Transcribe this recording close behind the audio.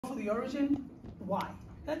the origin, Y.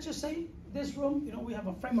 Let's just say this room, you know, we have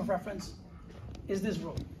a frame of reference, is this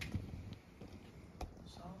room.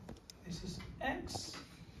 So this is X,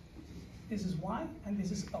 this is Y, and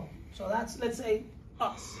this is O. So that's, let's say,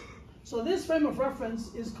 us. So this frame of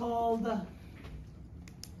reference is called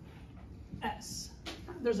S.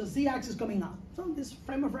 There's a Z-axis coming out. So this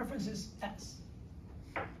frame of reference is S.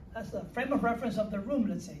 That's the frame of reference of the room,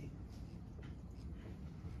 let's say.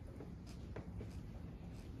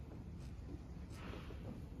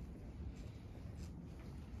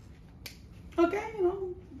 Okay, you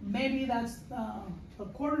know, maybe that's the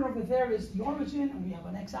corner over there is the origin, and we have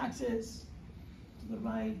an x-axis to the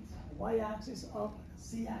right, y-axis up,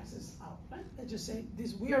 z-axis out. Right? Let's just say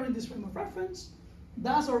this: we are in this frame of reference.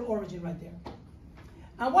 That's our origin right there.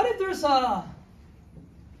 And what if there's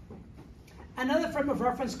another frame of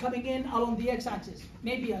reference coming in along the x-axis?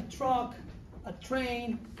 Maybe a truck, a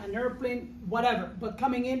train, an airplane, whatever, but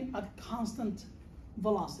coming in at constant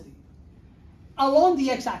velocity along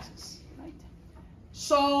the x-axis.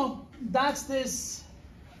 So that's this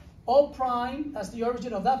O prime, that's the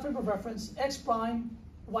origin of that frame of reference, X prime,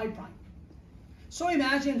 Y prime. So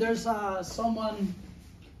imagine there's someone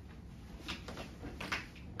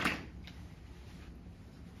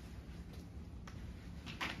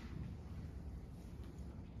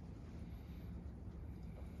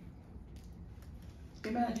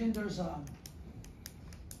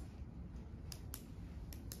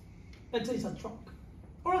let's say it's a truck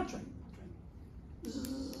or a train.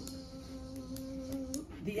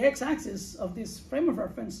 The x-axis of this frame of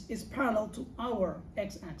reference is parallel to our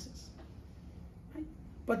x-axis. Right?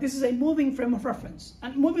 But this is a moving frame of reference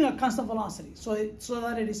and moving at constant velocity, so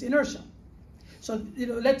that it is inertial. So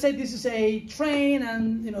let's say this is a train,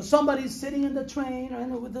 and somebody's sitting in the train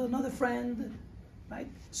or with another friend, right?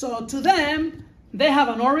 So to them, they have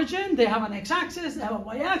an origin, they have an x-axis, they have a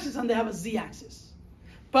y-axis, and they have a z-axis.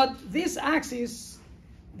 But this axis,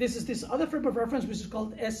 this is this other frame of reference, which is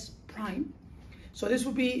called S prime. So this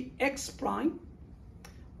would be X prime,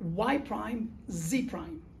 Y prime, Z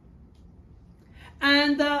prime.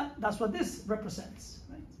 And that's what this represents.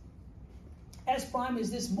 Right? S prime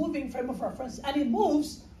is this moving frame of reference, and it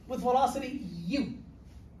moves with velocity U.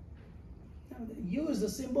 Now, U is the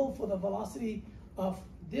symbol for the velocity of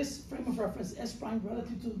this frame of reference, S prime,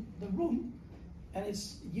 relative to the room, and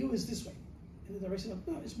U is this way, in the direction of,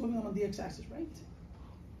 it's moving on the x-axis, right?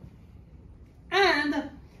 And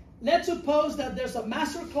let's suppose that there's a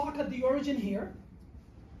master clock at the origin here,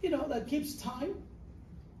 that keeps time,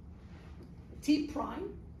 T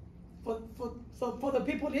prime, for the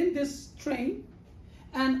people in this train.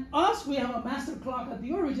 And us, we have a master clock at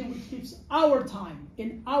the origin which keeps our time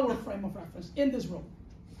in our frame of reference in this room.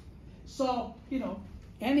 So,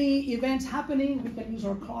 any events happening, we can use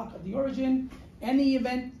our clock at the origin. Any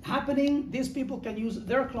event happening, these people can use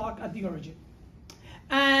their clock at the origin.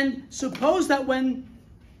 And suppose that when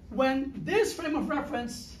this frame of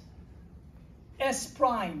reference, S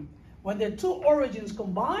prime, when the two origins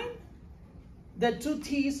combine, the two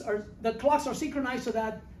T's the clocks are synchronized so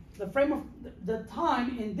that the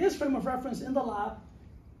time in this frame of reference in the lab,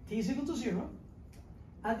 T is equal to 0,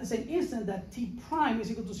 at the same instant that T prime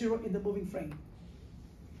is equal to 0 in the moving frame.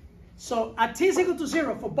 So at T is equal to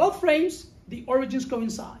 0 for both frames, the origins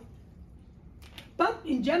coincide. But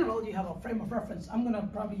in general, you have a frame of reference. I'm going to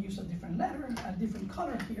probably use a different letter, a different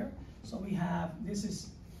color here. So we have, this is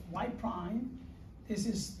Y prime, this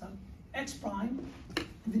is X prime,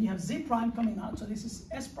 and then you have Z prime coming out. So this is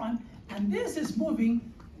S prime, and this is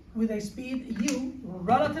moving with a speed U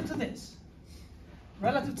relative to this,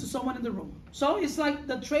 relative to someone in the room. So it's like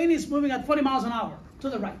the train is moving at 40 miles an hour to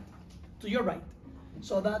the right, to your right.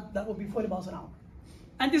 So that would be 40 miles an hour.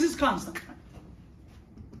 And this is constant. Right?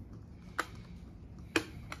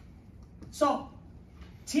 So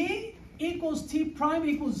T equals T prime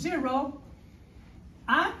equals 0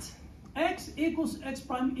 at X equals X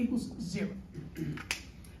prime equals 0.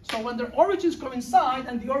 So when their origins coincide,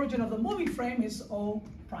 and the origin of the moving frame is O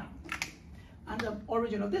prime, and the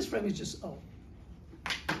origin of this frame is just O.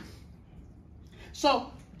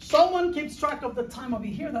 So someone keeps track of the time over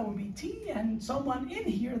here, that would be T, and someone in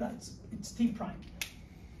here, it's T prime.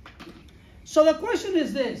 So the question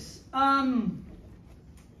is this.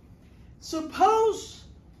 Suppose,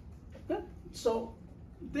 so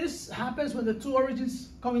this happens when the two origins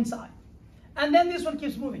coincide. And then this one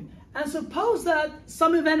keeps moving. And suppose that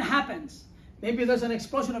some event happens. Maybe there's an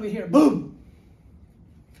explosion over here. Boom!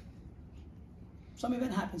 Some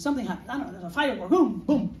event happens. Something happens. I don't know. There's a firework. Boom!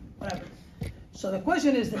 Boom! Whatever. So the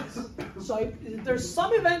question is this. So if there's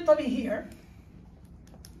some event over here,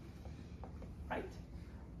 right?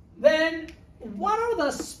 Then what are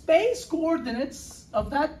the space coordinates of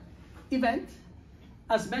that event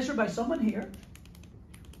as measured by someone here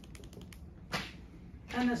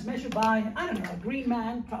and as measured by, I don't know, a green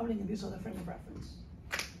man traveling in this other frame of reference?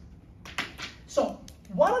 So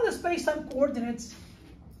what are the space-time coordinates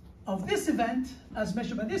of this event as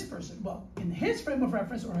measured by this person? Well, in his frame of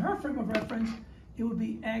reference or her frame of reference, it would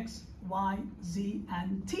be X, Y, Z,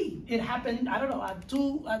 and T. It happened, I don't know, at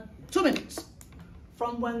 2 minutes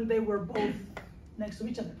from when they were both next to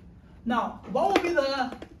each other. Now, what would be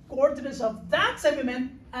the coordinates of that same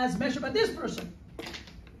event as measured by this person?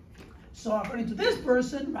 So according to this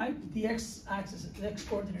person, right, the x-axis, the x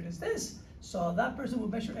coordinate is this. So that person will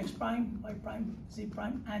measure x prime, y prime, z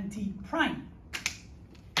prime, and t prime.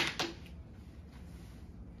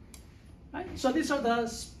 Right? So these are the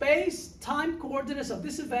space-time coordinates of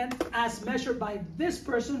this event as measured by this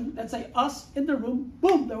person. Let's say us in the room.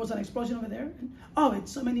 Boom, there was an explosion over there. And, oh,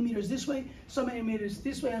 it's so many meters this way, so many meters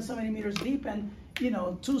this way, and so many meters deep. And,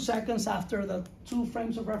 2 seconds after the 2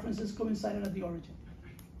 frames of references coincided at the origin.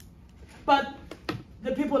 But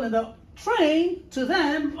the people in the train, to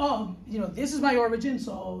them, oh, this is my origin,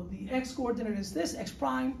 so the x coordinate is this, x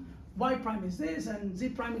prime, y prime is this, and z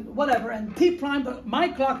prime is whatever, and t prime, but my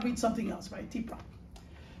clock reads something else, right, t prime.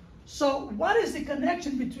 So what is the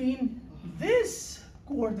connection between this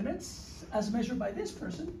coordinates as measured by this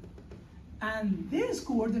person and these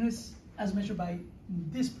coordinates as measured by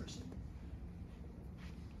this person?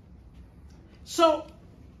 So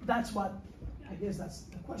that's what, I guess that's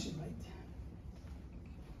the question, right?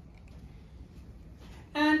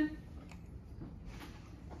 And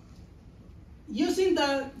using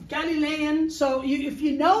the Galilean, so if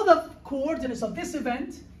you know the coordinates of this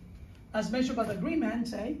event as measured by the green man,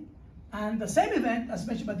 say, and the same event as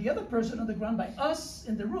measured by the other person on the ground, by us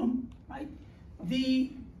in the room, right?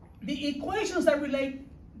 The equations that relate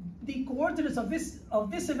the coordinates of this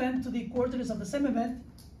event to the coordinates of the same event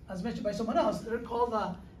as measured by someone else, they're called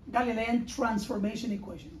the Galilean transformation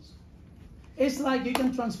equations. It's like you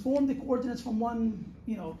can transform the coordinates from one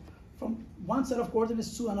set of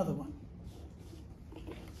coordinates to another one.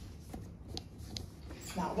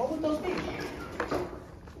 Now, what would those be?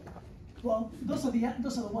 Well, those are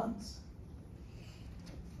the ones.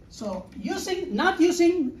 So not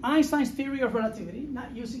using Einstein's theory of relativity,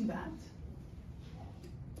 not using that.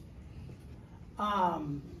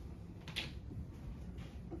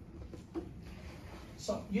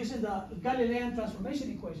 So using the Galilean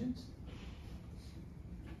transformation equations.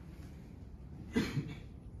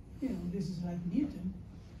 This is like Newton.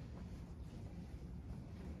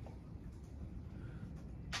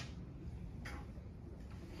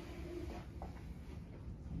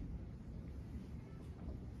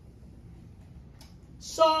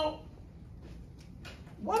 So,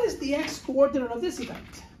 what is the x coordinate of this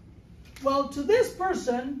event? Well, to this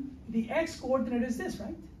person, the x coordinate is this,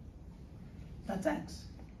 right? That's x.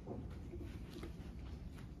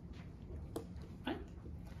 Right?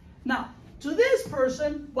 Now, to this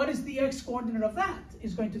person, what is the x coordinate of that?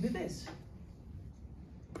 Is going to be this.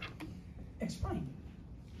 X prime.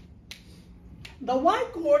 The y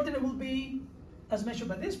coordinate will be, as measured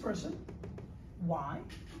by this person, y.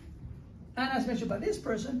 And as measured by this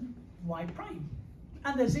person, y prime.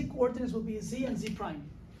 And the z coordinates will be z and z prime.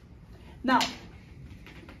 Now,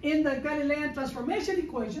 in the Galilean transformation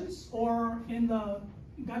equations, or in the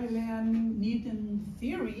Galilean-Newton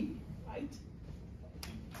theory, right,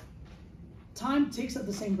 time ticks at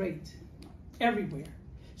the same rate everywhere.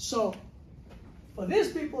 So, for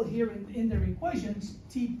these people here in their equations,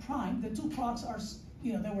 t prime, the 2 clocks are,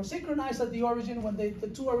 they were synchronized at the origin. When the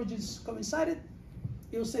 2 origins coincided,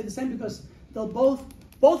 it will stay the same because they'll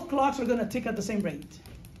both clocks are going to tick at the same rate.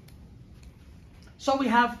 So we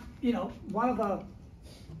have, one of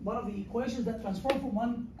the equations that transform from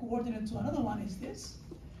one coordinate to another one is this.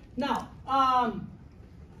 Now,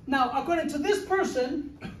 according to this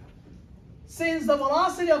person, since the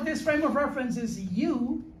velocity of this frame of reference is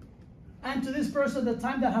u, and to this person the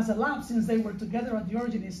time that has elapsed since they were together at the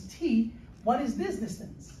origin is t, what is this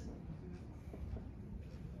distance?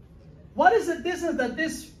 What is the distance that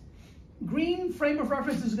this green frame of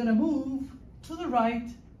reference is going to move to the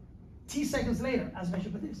right t seconds later, as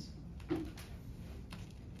measured by this?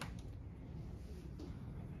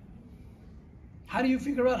 How do you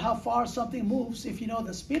figure out how far something moves if you know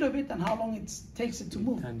the speed of it and how long it takes it to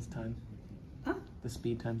move? Times time. Huh? The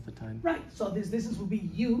speed times the time. Right. So this distance will be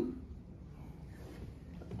u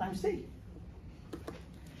times t.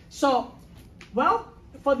 So, well,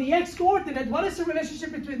 for the x coordinate, what is the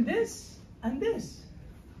relationship between this and this?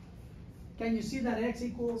 Can you see that x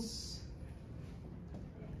equals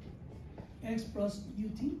x plus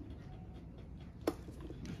ut?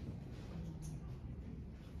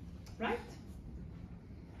 right?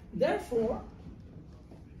 Therefore,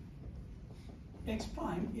 x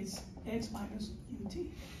prime is x minus ut.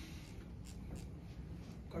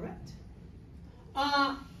 Correct?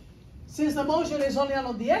 Since the motion is only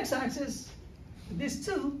along the x-axis, these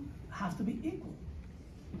two have to be equal.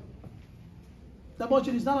 The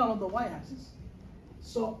motion is not along the y-axis.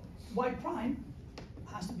 So y prime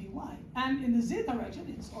has to be y. And in the z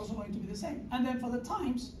direction, it's also going to be the same. And then for the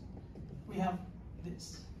times, we have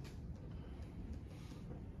this.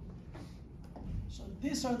 So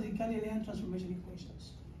these are the Galilean transformation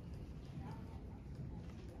equations.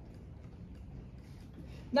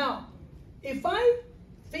 Now, if I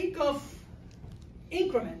think of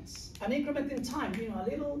increments, an increment in time, you know, a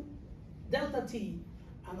little delta t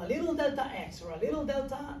and a little delta x or a little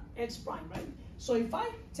delta x prime, right? So if I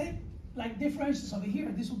take like differentials over here,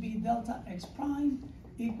 this will be delta x prime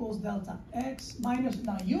equals delta x minus,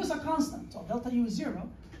 now u is a constant, so delta u is 0,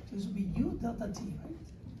 so this will be u delta t, right?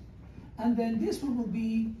 And then this one will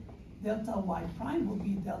be delta y prime will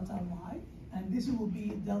be delta y, and this will be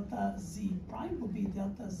delta z prime will be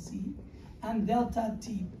delta z, and delta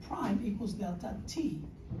t prime equals delta t,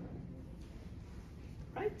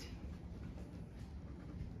 right?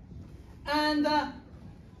 And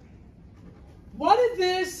what if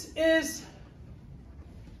this is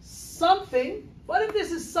something, what if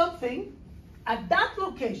this is something at that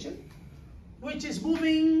location which is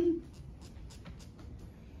moving,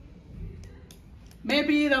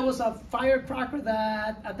 maybe there was a firecracker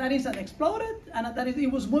that at that instant exploded, and at that instant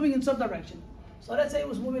it was moving in some direction. So let's say it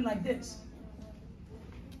was moving like this.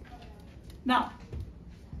 Now,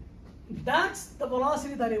 that's the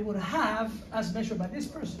velocity that it would have as measured by this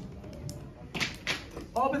person.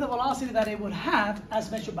 What would be the velocity that it would have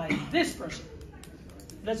as measured by this person?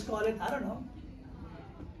 Let's call it, I don't know,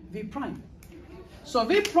 v prime. So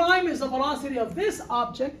v prime is the velocity of this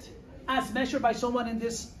object as measured by someone in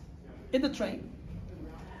the train.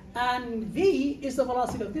 And v is the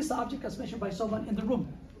velocity of this object as measured by someone in the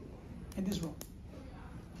room, in this room.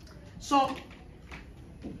 So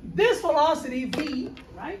this velocity v,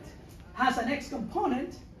 right, has an x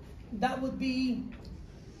component that would be,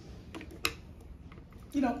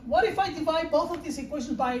 you know, what if I divide both of these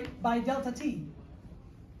equations by delta t?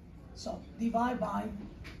 So divide by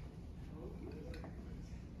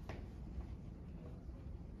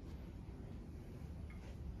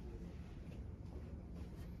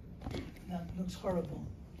that looks horrible.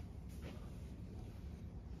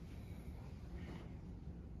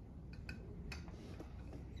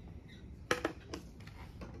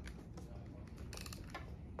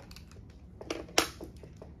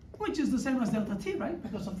 Which is the same as delta t, right?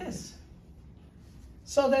 Because of this.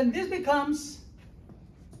 So then this becomes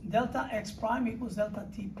delta x prime equals delta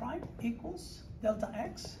t prime equals delta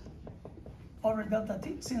x over delta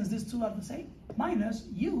t, since these two are the same, minus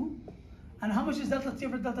u. And how much is delta t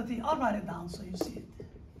over delta t? I'll write it down so you see it.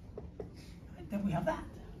 Right, then we have that.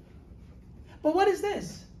 But what is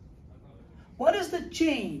this? What is the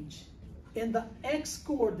change in the x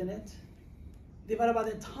coordinate divided by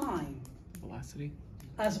the time? Velocity.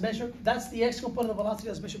 As measured, that's the x component of velocity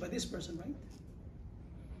as measured by this person, right?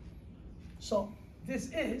 So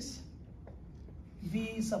this is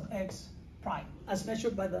v sub x prime as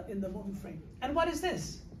measured by in the moving frame. And what is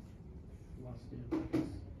this?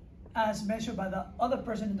 As measured by the other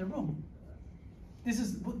person in the room.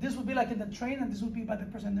 This would be like in the train, and this would be by the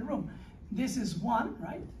person in the room. This is 1,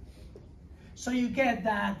 right? So you get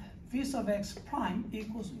that v sub x prime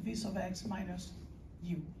equals v sub x minus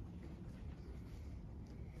u.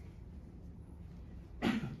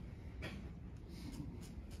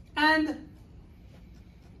 And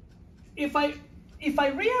if I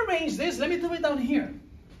rearrange this, let me do it down here.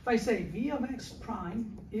 If I say v of x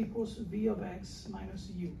prime equals v of x minus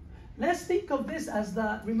u. Let's think of this as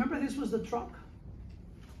remember this was the truck,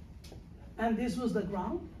 and this was the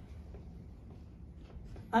ground,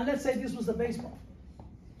 and let's say this was the baseball.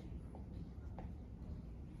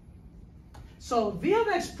 So v of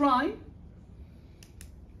x prime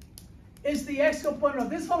is the x component of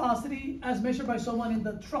this velocity as measured by someone in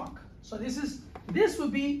the truck. So this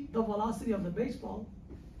would be the velocity of the baseball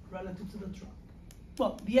relative to the truck.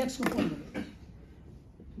 Well, the x component of it.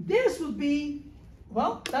 This would be,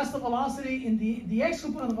 well, that's the velocity in the x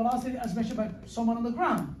component of the velocity as measured by someone on the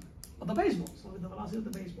ground of the baseball. So with the velocity of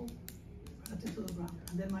the baseball relative to the ground,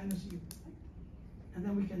 and then minus u. And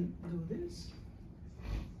then we can do this.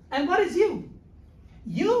 And what is u?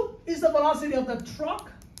 U is the velocity of the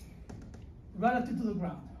truck relative to the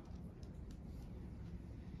ground.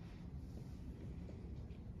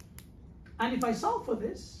 And if I solve for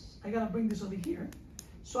this, I gotta bring this over here.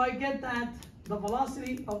 So I get that the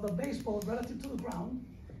velocity of the baseball relative to the ground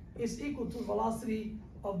is equal to the velocity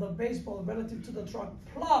of the baseball relative to the truck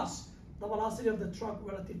plus the velocity of the truck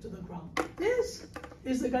relative to the ground. This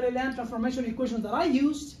is the Galilean transformation equation that I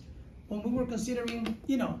used when we were considering,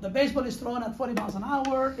 the baseball is thrown at 40 miles an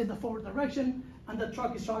hour in the forward direction, and the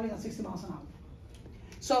truck is traveling at 60 miles an hour.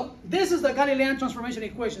 So this is the Galilean transformation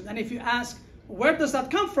equation. And if you ask, where does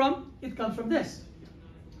that come from? It comes from this.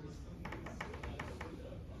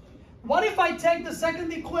 What if I take the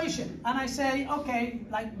second equation and I say, okay,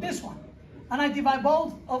 like this one, and I divide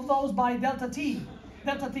both of those by delta t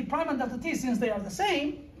prime and delta t, since they are the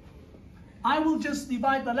same, I will just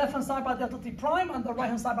divide the left-hand side by delta t prime and the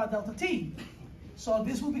right-hand side by delta t. So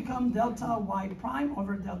this will become delta y prime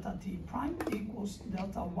over delta t prime equals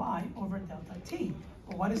delta y over delta t.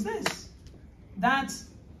 But what is this? That's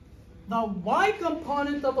the y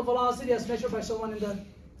component of the velocity as measured by someone in the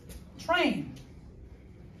train.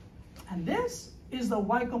 And this is the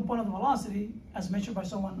y component of the velocity as measured by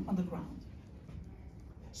someone on the ground.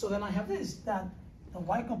 So then I have this, that the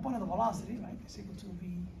y component of velocity, right, is equal to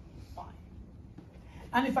v phi.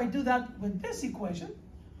 And if I do that with this equation,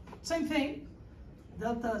 same thing,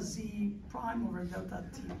 delta z prime over delta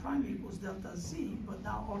t prime equals delta z, but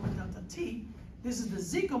now over delta t. This is the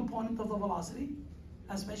z component of the velocity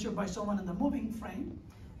as measured by someone in the moving frame,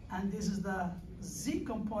 and this is the z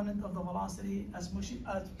component of the velocity as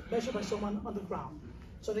measured by someone on the ground.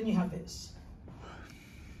 So then you have this.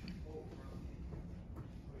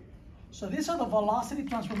 So these are the velocity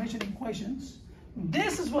transformation equations.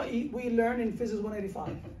 This is what we learned in Phys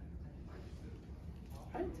 185.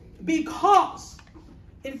 Right? Because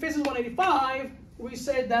in Phys 185, we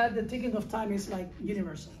said that the ticking of time is like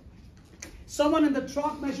universal. Someone in the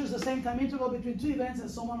truck measures the same time interval between two events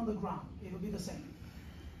as someone on the ground. It will be the same.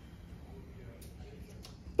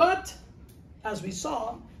 But, as we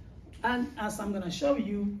saw, and as I'm going to show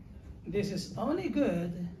you, this is only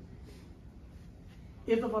good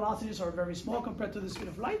if the velocities are very small compared to the speed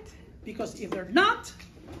of light, because if they're not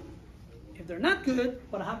good,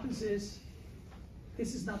 what happens is,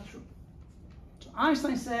 this is not true. So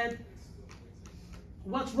Einstein said,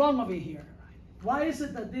 what's wrong over here? Why is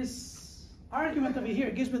it that this argument over here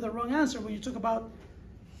gives me the wrong answer when you talk about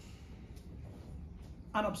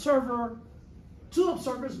an observer, two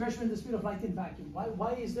observers measuring the speed of light in vacuum?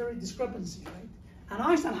 Why is there a discrepancy, right? And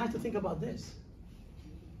Einstein had to think about this.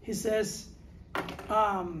 He says,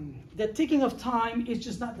 the ticking of time is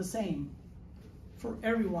just not the same for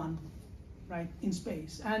everyone, right, in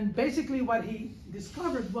space. And basically what he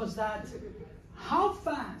discovered was that how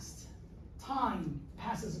fast time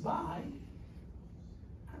passes by,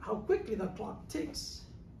 how quickly the clock ticks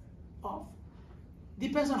off,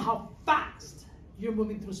 depends on how fast you're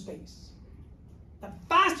moving through space. The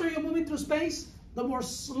faster you're moving through space, the more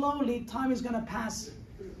slowly time is going to pass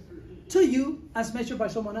to you as measured by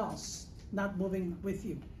someone else, not moving with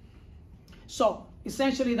you. So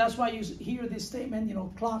essentially, that's why you hear this statement,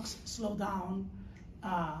 clocks slow down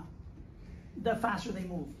the faster they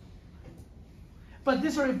move. But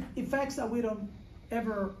these are effects that we don't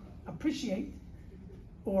ever appreciate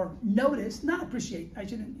or notice, not appreciate, I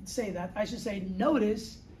shouldn't say that, I should say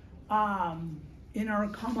notice in our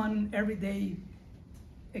common everyday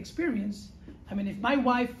experience. I mean, if my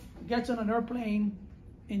wife gets on an airplane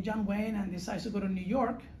in John Wayne and decides to go to New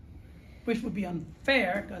York, which would be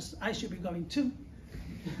unfair because I should be going too.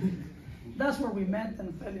 That's where we met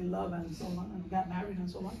and fell in love and so on and got married and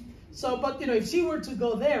so on. So, but if she were to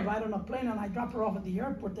go there, right, on a plane and I drop her off at the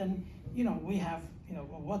airport, then, we have,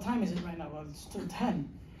 well, what time is it right now? Well, it's 2:10.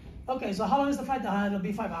 Okay, so how long is the flight? It'll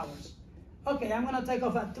be 5 hours. Okay, I'm gonna take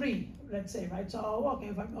off at 3, let's say, right? So,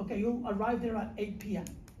 okay, you'll arrive there at 8 p.m.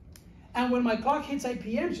 And when my clock hits 8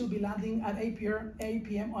 p.m., she'll be landing at 8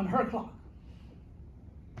 p.m. on her clock.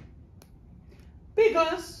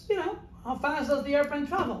 Because, how fast does the airplane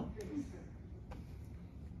travel?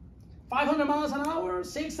 500 miles an hour,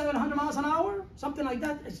 600, 700 miles an hour, something like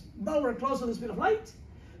that. It's nowhere close to the speed of light.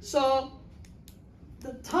 So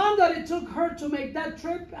the time that it took her to make that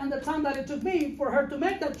trip and the time that it took me for her to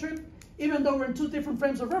make that trip, even though we're in two different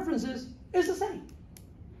frames of references, is the same.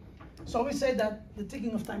 So we say that the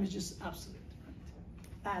ticking of time is just absolute,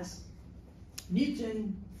 right? As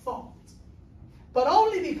Newton thought. But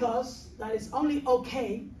only because that is only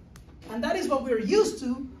okay, and that is what we're used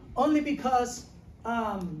to, only because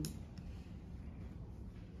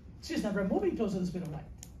she's never moving close to the speed of light.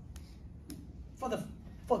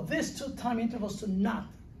 For these two time intervals to not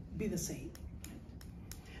be the same.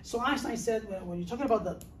 So Einstein said, well, when you're talking about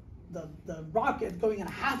the rocket going at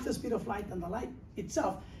half the speed of light and the light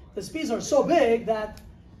itself, the speeds are so big that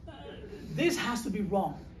this has to be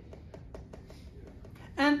wrong.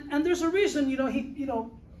 And there's a reason,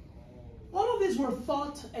 all of these were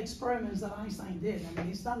thought experiments that Einstein did. I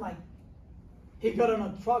mean, it's not like he got on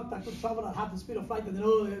a truck that could travel at half the speed of light and then,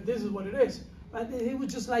 oh, this is what it is. Right? He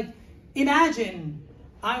was just like, imagine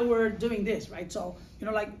I were doing this, right? So,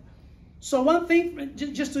 so one thing,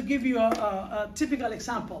 just to give you a typical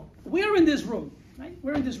example, we're in this room, right?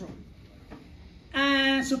 We're in this room.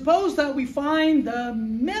 And suppose that we find the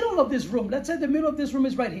middle of this room. Let's say the middle of this room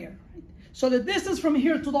is right here. Right? So the distance from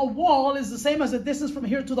here to the wall is the same as the distance from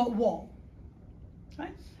here to the wall.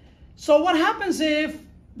 Right? So what happens if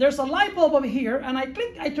there's a light bulb over here and I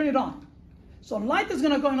turn it on? So light is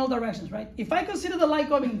going to go in all directions, right? If I consider the light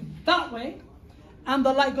going that way and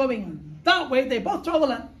the light going that way, they both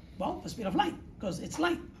travel at, well, the speed of light, because it's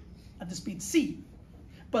light at the speed c.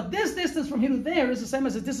 But this distance from here to there is the same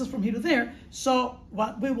as the distance from here to there. So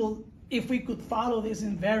what we will, if we could follow this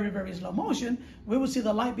in very, very slow motion, we will see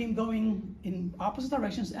the light beam going in opposite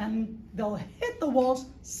directions and they'll hit the walls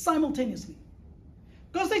simultaneously.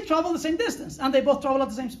 Because they travel the same distance and they both travel at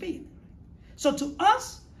the same speed. So to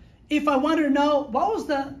us, if I wanted to know what was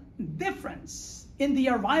the difference in the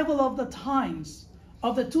arrival of the times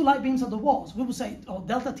of the two light beams at the walls, we would say, oh,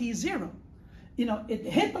 delta t is 0. It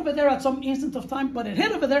hit over there at some instant of time, but it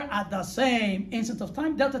hit over there at the same instant of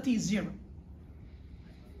time, delta t is 0.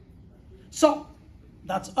 So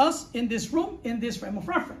that's us in this room, in this frame of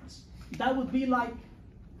reference. That would be like,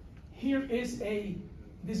 this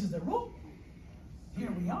is the room.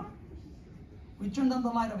 Here we are. We turn on the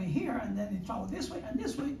light over here, and then it travels this way and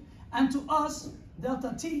this way. And to us,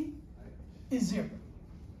 delta t is 0.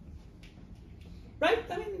 Right?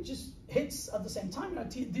 I mean, it just hits at the same time. Right?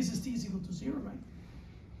 This is t is equal to 0, right?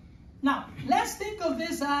 Now, let's think of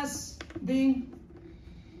this as being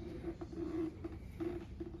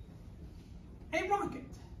a rocket.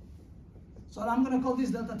 So I'm going to call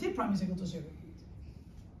this delta t prime is equal to 0.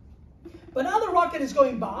 But now the rocket is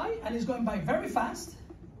going by, and it's going by very fast.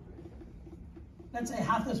 Let's say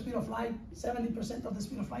half the speed of light, 70% of the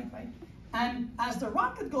speed of light, right? And as the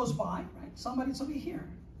rocket goes by, right, somebody's over here,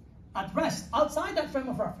 at rest, outside that frame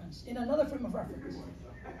of reference, in another frame of reference.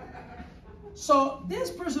 So this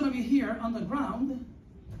person over here on the ground,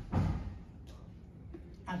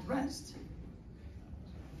 at rest,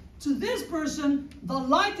 to this person, the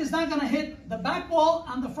light is not going to hit the back wall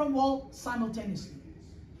and the front wall simultaneously.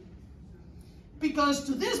 Because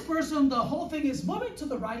to this person, the whole thing is moving to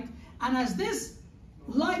the right, and as this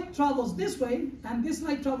light travels this way, and this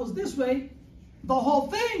light travels this way, the whole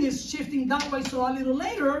thing is shifting that way. So a little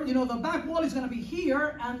later, the back wall is going to be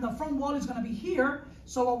here, and the front wall is going to be here.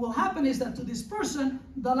 So what will happen is that to this person,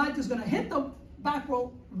 the light is going to hit the back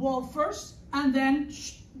wall first, and then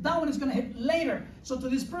that one is going to hit later. So to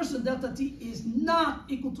this person, delta t is not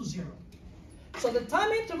equal to 0. So the time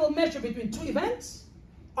interval measured between two events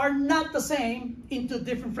are not the same in two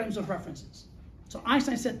different frames of references. So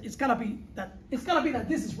Einstein said it's gotta be that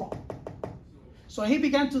this is wrong. So he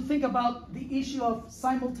began to think about the issue of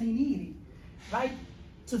simultaneity, right?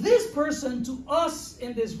 To this person, to us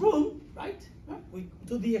in this room, right? We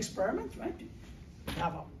do the experiment, right? We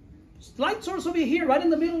have a light source over here, right in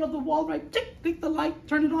the middle of the wall, right? Click the light,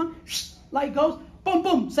 turn it on, light goes, boom,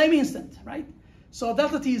 boom, same instant, right? So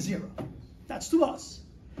delta t is 0. That's to us.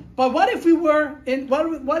 But what if we were in,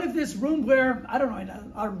 what if this room were, I don't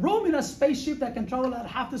know, a room in a spaceship that can travel at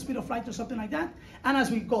half the speed of light or something like that? And as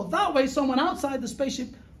we go that way, someone outside the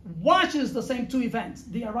spaceship watches the same two events,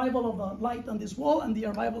 the arrival of the light on this wall and the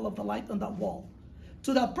arrival of the light on that wall.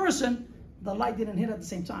 To that person, the light didn't hit at the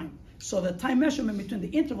same time. So the time measurement between the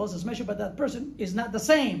intervals as measured by that person is not the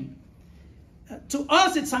same. To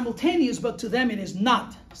us, it's simultaneous, but to them, it is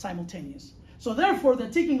not simultaneous. So therefore, the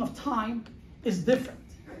ticking of time is different,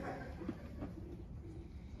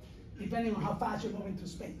 depending on how fast you're moving through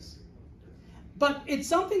space. But it's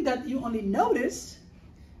something that you only notice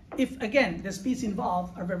if, again, the speeds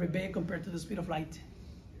involved are very big compared to the speed of light,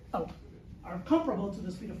 are comparable to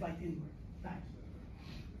the speed of light inward. Right?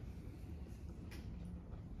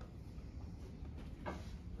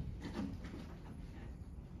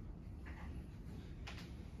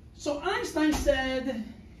 So Einstein said,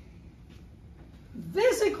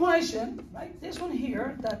 this equation, right, this one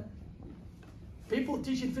here, that people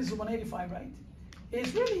teach in Physics 185, right,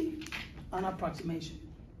 is really an approximation.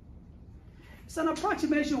 It's an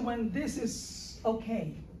approximation when this is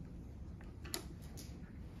okay.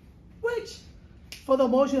 Which, for the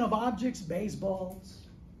motion of objects, baseballs,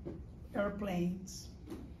 airplanes,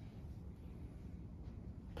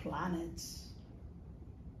 planets,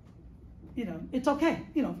 it's okay.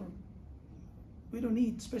 We don't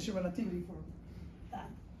need special relativity for that.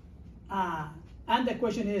 And the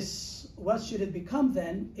question is, what should it become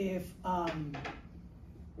then if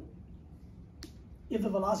the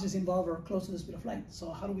velocities involved are close to the speed of light?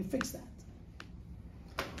 So how do we fix that?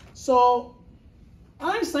 So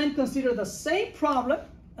Einstein considered the same problem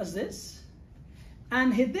as this,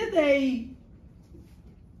 and he did a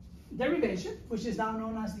derivation, which is now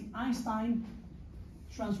known as the Einstein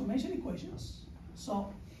transformation equations.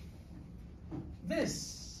 So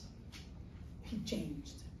this he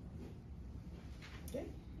changed. Okay,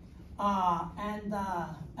 and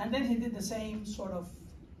then he did the same sort of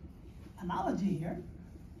analogy here.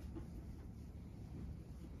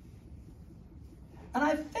 And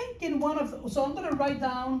I think in one of the, so I'm going to write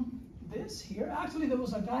down this here. Actually, there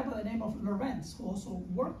was a guy by the name of Lorentz who also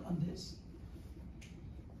worked on this.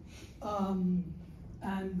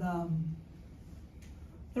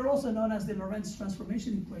 They're also known as the Lorentz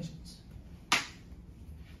transformation equations.